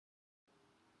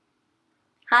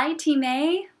Hi Team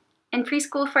A and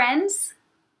preschool friends.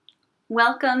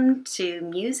 Welcome to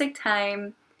Music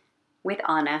Time with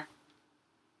Anna.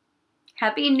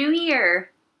 Happy New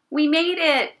Year! We made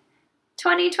it!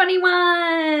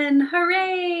 2021!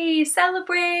 Hooray!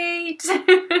 Celebrate!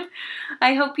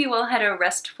 I hope you all had a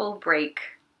restful break.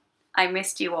 I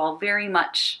missed you all very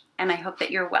much and I hope that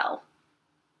you're well.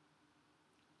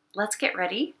 Let's get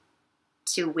ready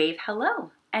to wave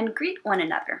hello and greet one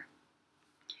another.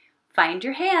 Find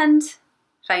your hand.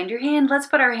 Find your hand. Let's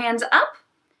put our hands up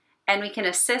and we can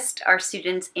assist our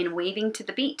students in waving to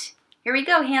the beat. Here we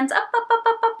go. Hands up, up, up,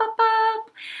 up, up, up,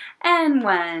 up. And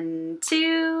 1,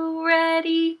 2,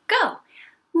 ready, go.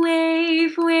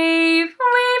 Wave, wave,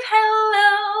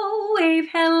 wave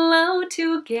hello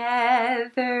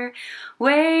together.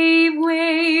 Wave,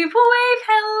 wave, wave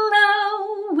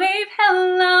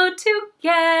hello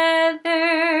together.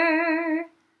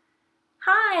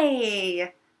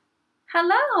 Hi.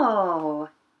 Hello!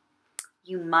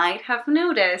 You might have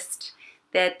noticed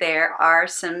that there are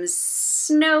some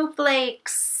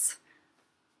snowflakes.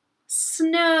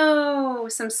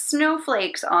 Some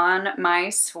snowflakes on my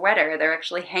sweater. They're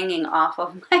actually hanging off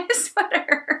of my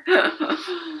sweater.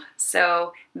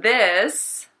 So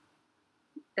this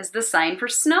is the sign for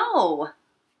snow.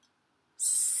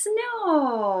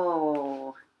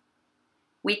 Snow.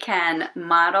 We can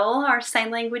model our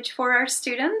sign language for our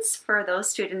students, for those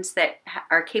students that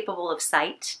are capable of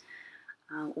sight.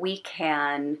 We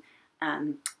can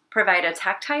provide a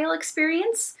tactile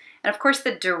experience. And of course,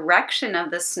 the direction of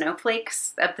the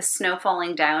snowflakes, of the snow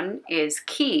falling down is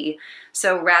key.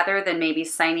 So rather than maybe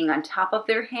signing on top of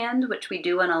their hand, which we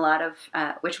do a lot of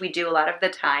the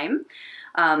time,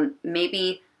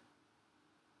 maybe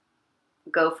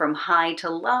go from high to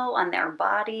low on their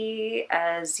body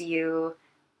as you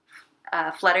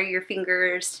flutter your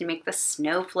fingers to make the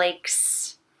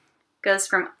snowflakes. Goes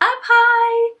from up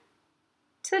high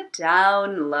to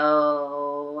down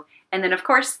low. And then of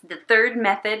course the third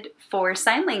method for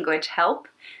sign language help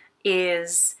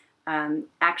is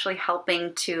actually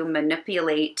helping to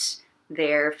manipulate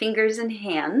their fingers and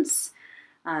hands,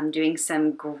 doing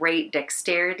some great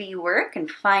dexterity work and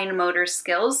fine motor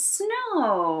skills.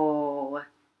 Snow,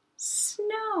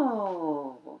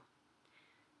 snow.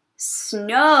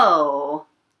 Snow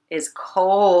is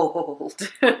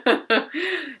cold.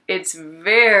 It's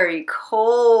very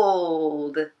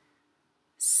cold.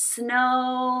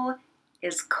 Snow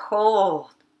is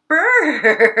cold.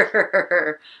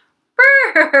 Brr,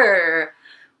 brr.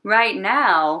 Right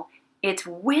now, it's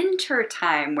winter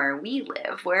time where we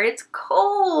live, where it's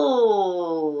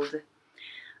cold.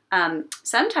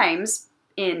 Sometimes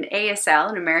in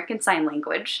ASL, in American Sign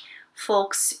Language,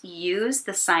 folks use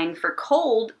the sign for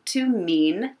cold to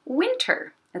mean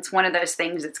winter. It's one of those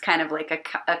things, it's kind of like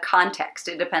a context.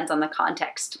 It depends on the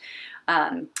context.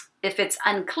 If it's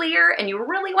unclear and you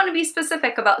really want to be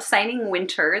specific about signing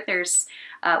winter, there's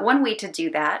one way to do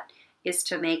that is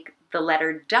to make the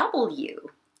letter W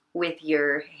with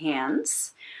your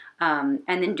hands and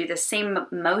then do the same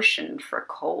motion for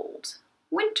cold.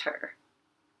 Winter.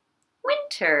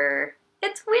 Winter.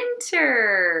 It's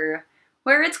winter.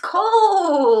 Where it's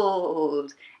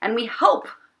cold. And we hope,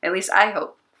 at least I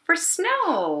hope, for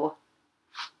snow.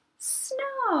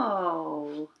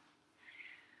 Snow.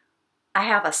 I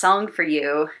have a song for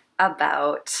you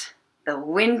about the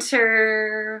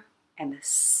winter and the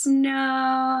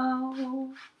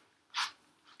snow.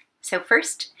 So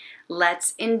first,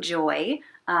 let's enjoy,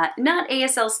 not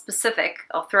ASL specific,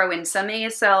 I'll throw in some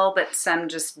ASL, but some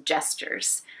just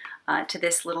gestures. To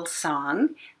this little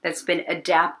song that's been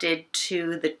adapted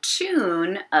to the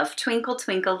tune of Twinkle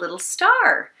Twinkle Little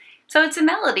Star. So it's a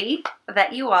melody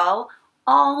that you all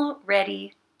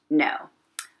already know.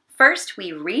 First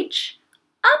we reach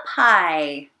up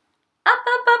high. Up,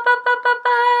 up, up, up, up, up,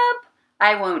 up.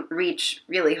 I won't reach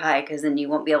really high because then you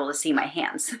won't be able to see my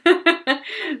hands.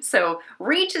 So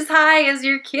reach as high as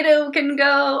your kiddo can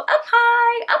go. Up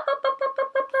high, up, up, up, up,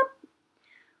 up, up, up.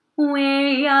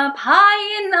 Way up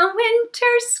high in the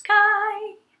winter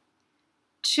sky,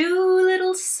 2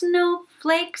 little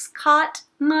snowflakes caught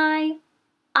my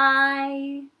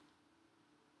eye.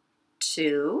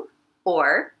 2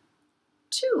 or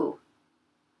 2.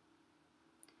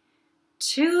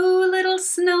 2 little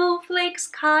snowflakes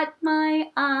caught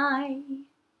my eye.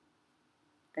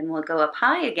 Then we'll go up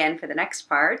high again for the next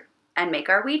part and make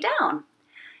our way down.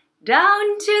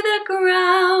 Down to the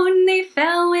ground they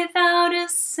fell without a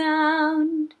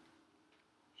sound.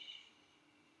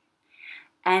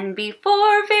 And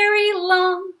before very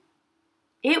long,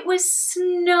 it was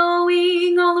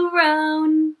snowing all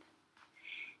around.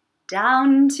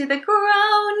 Down to the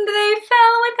ground they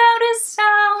fell without a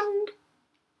sound.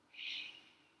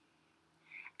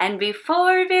 And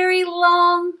before very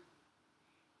long,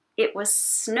 it was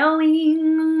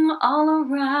snowing all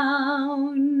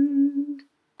around.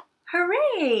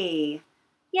 Hooray!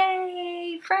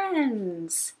 Yay,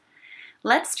 friends!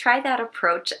 Let's try that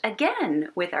approach again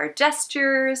with our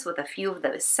gestures, with a few of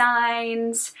those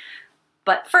signs.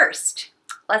 But first,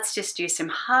 let's just do some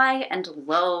high and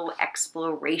low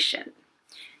exploration.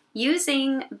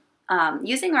 Using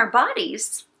our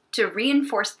bodies to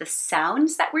reinforce the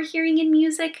sounds that we're hearing in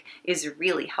music is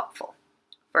really helpful.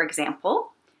 For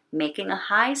example, making a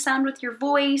high sound with your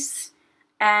voice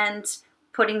and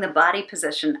putting the body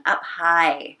position up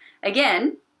high.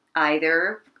 Again,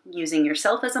 either using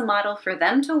yourself as a model for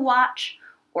them to watch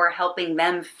or helping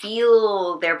them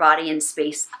feel their body in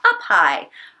space up high.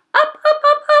 Up, up,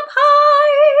 up, up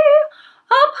high,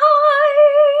 up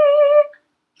high.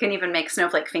 You can even make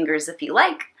snowflake fingers if you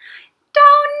like.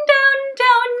 Down, down,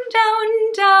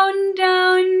 down, down,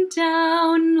 down,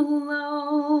 down,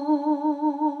 low.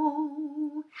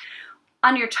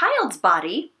 On your child's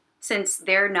body, since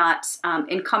they're not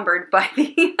encumbered by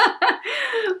the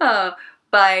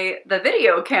by the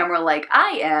video camera like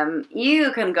I am,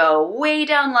 you can go way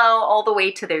down low all the way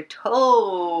to their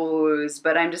toes,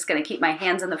 but I'm just gonna keep my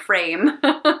hands in the frame.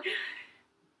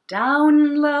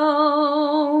 Down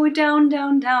low, down,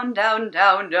 down, down, down,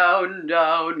 down, down,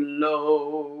 down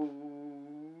low.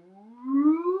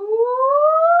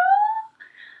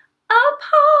 Up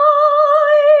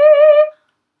high,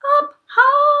 up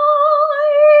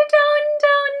high, down,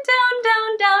 down, down,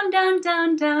 down, down,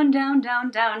 down, down, down,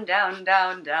 down, down,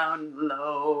 down, down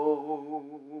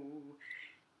low.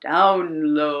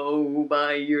 Down low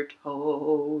by your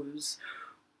toes.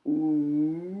 Ooh.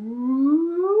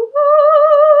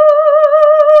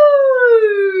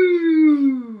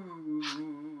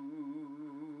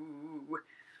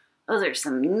 Those are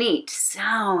some neat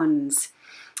sounds.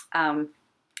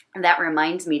 That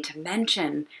reminds me to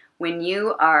mention, when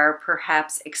you are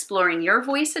perhaps exploring your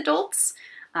voice, adults,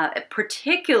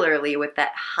 particularly with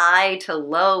that high to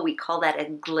low, we call that a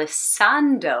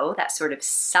glissando, that sort of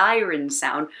siren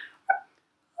sound.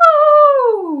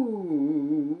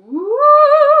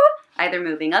 Either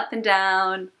moving up and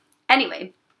down.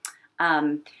 Anyway,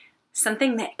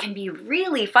 something that can be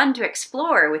really fun to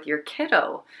explore with your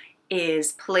kiddo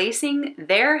is placing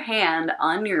their hand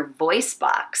on your voice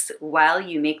box while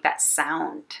you make that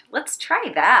sound. Let's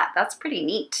try that. That's pretty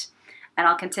neat. And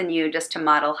I'll continue just to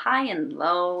model high and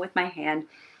low with my hand.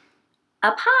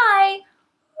 Up high.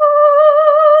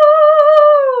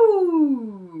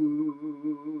 Ooh.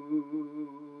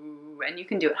 And you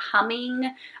can do it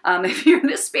humming. If you're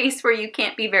in a space where you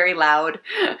can't be very loud,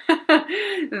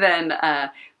 then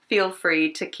feel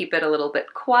free to keep it a little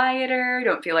bit quieter.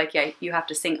 Don't feel like you have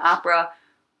to sing opera.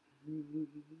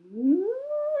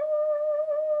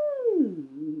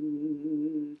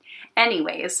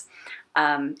 Anyways,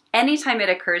 anytime it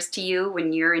occurs to you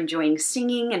when you're enjoying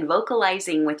singing and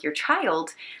vocalizing with your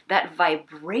child, that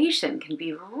vibration can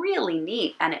be really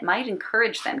neat and it might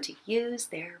encourage them to use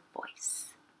their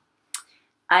voice.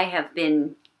 I have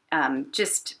been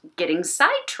just getting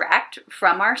sidetracked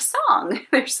from our song.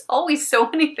 There's always so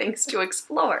many things to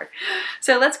explore.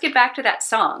 So let's get back to that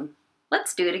song.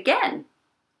 Let's do it again.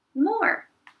 More.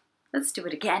 Let's do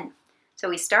it again. So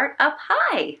we start up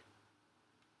high.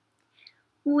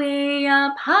 Way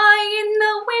up high in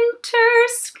the winter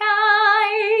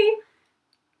sky,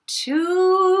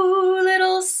 2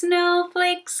 little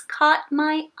snowflakes caught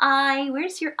my eye.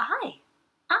 Where's your eye?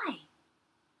 Eye.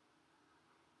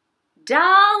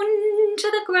 Down to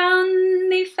the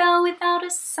ground they fell without a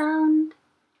sound.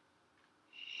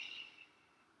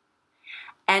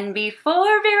 And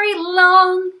before very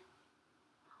long,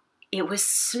 it was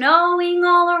snowing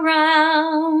all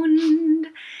around.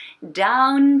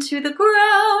 Down to the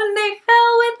ground they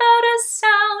fell without a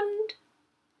sound.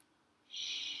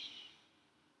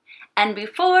 And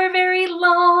before very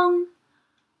long,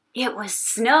 it was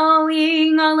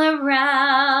snowing all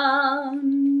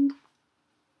around.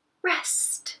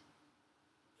 Rest.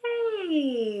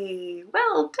 Yay!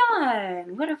 Well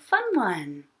done. What a fun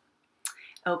one.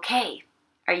 Okay,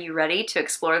 are you ready to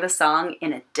explore the song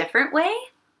in a different way?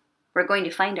 We're going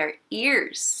to find our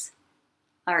ears.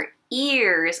 Our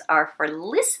ears are for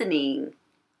listening.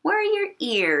 Where are your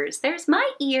ears? There's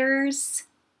my ears.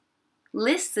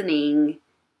 Listening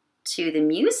to the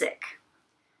music.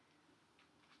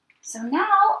 So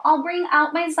now I'll bring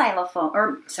out my xylophone,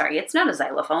 or sorry, it's not a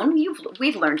xylophone.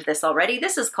 We've learned this already.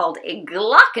 This is called a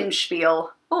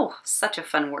glockenspiel. Oh, such a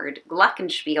fun word,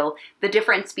 glockenspiel. The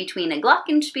difference between a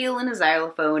glockenspiel and a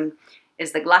xylophone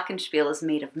is the glockenspiel is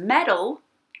made of metal,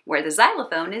 where the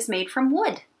xylophone is made from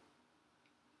wood.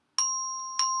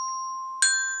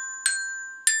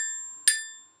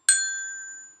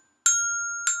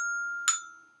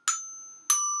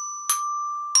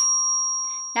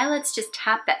 Now let's just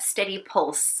tap that steady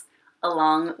pulse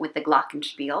along with the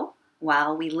glockenspiel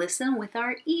while we listen with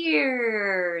our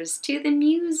ears to the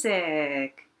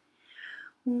music.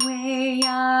 Way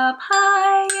up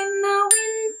high in the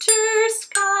winter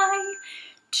sky,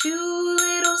 two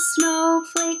little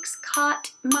snowflakes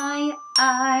caught my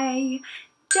eye.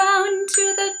 Down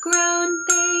to the ground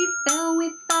they fell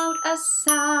without a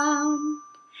sound.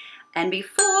 And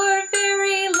before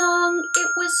very long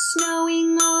it was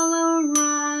snowing all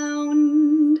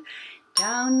around.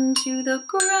 Down to the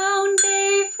ground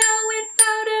they fell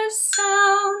without a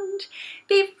sound.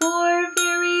 Before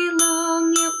very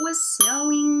long it was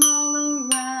snowing all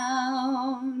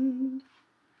around.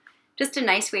 Just a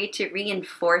nice way to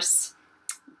reinforce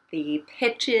the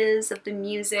pitches of the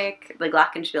music. The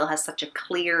glockenspiel has such a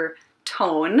clear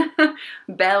tone,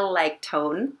 bell-like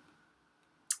tone.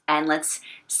 And let's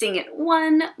sing it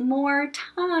one more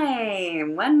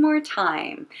time.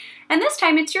 And this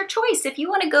time it's your choice. If you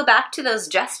want to go back to those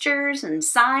gestures and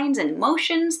signs and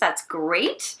motions, that's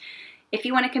great. If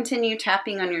you want to continue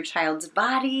tapping on your child's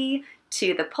body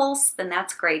to the pulse, then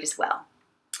that's great as well.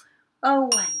 Oh,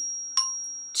 1,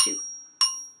 2,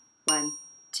 1,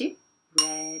 2,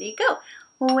 ready, go.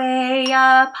 Way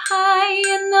up high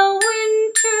in the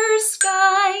winter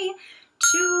sky,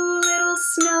 two little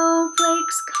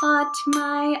snowflakes caught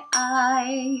my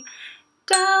eye.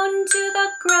 Down to the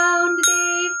ground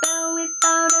they fell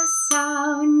without a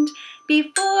sound.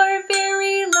 Before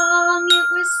very long it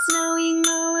was snowing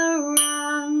all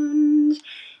around.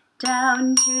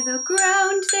 Down to the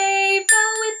ground they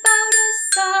fell without a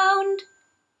sound.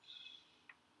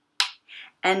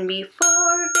 And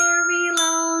before very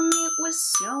long it was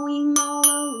snowing all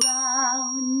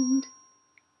around.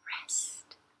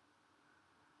 Rest.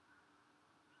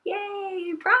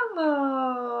 Yay,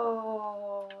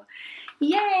 bravo!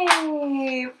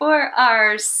 Yay for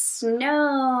our snow.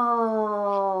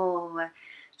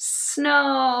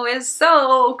 Snow is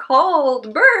so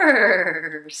cold.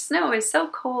 Brr! Snow is so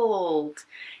cold.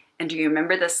 And do you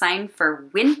remember the sign for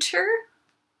winter?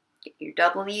 Get your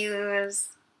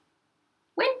W's.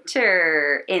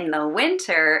 Winter. In the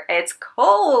winter, it's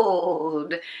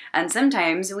cold. And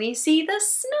sometimes we see the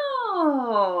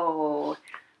snow.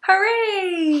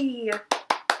 Hooray!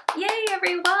 Yay,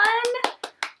 everyone!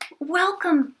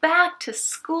 Welcome back to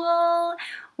school.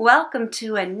 Welcome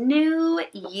to a new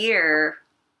year.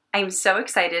 I'm so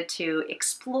excited to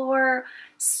explore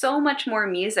so much more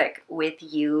music with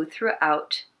you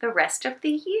throughout the rest of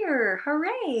the year.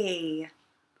 Hooray!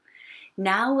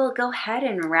 Now we'll go ahead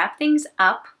and wrap things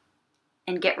up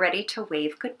and get ready to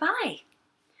wave goodbye.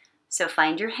 So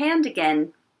find your hand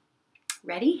again.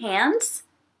 Ready? Hands?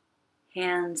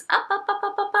 Hands up, up, up,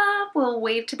 up, up, up. We'll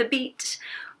wave to the beat.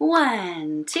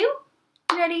 1, 2,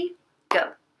 ready,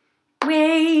 go.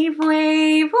 Wave,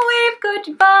 wave, wave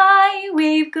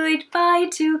goodbye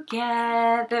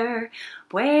together.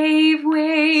 Wave,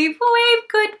 wave,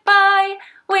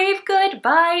 wave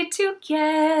goodbye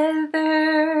together.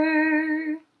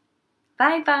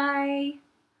 Bye-bye.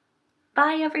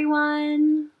 Bye,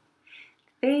 everyone.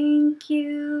 Thank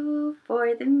you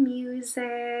for the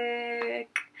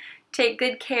music. Take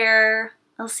good care.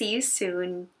 I'll see you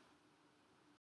soon.